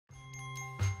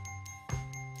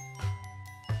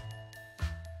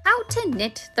How to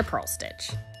knit the purl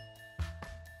stitch.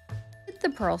 With the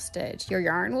purl stitch, your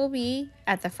yarn will be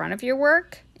at the front of your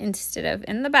work instead of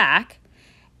in the back,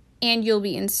 and you'll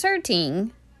be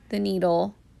inserting the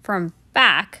needle from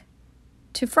back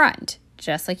to front,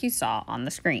 just like you saw on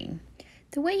the screen.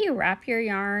 The way you wrap your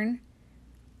yarn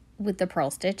with the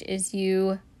purl stitch is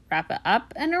you wrap it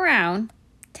up and around,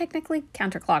 technically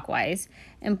counterclockwise,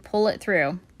 and pull it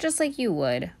through, just like you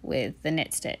would with the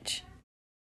knit stitch.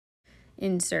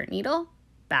 Insert needle,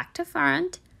 back to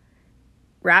front,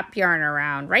 wrap yarn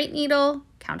around right needle,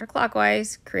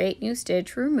 counterclockwise, create new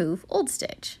stitch, remove old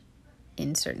stitch.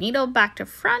 Insert needle, back to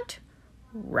front,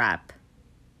 wrap,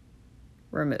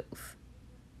 remove.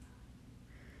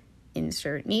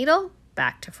 Insert needle,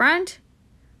 back to front,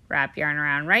 wrap yarn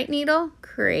around right needle,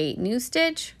 create new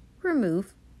stitch,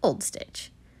 remove old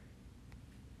stitch.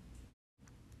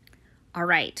 All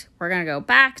right, we're gonna go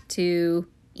back to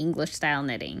English style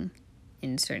knitting.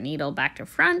 Insert needle back to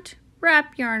front,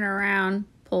 wrap yarn around,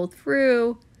 pull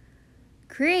through,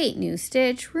 create new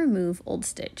stitch, remove old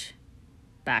stitch.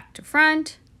 Back to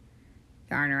front,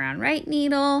 yarn around right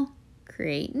needle,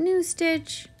 create new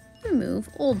stitch, remove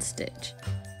old stitch.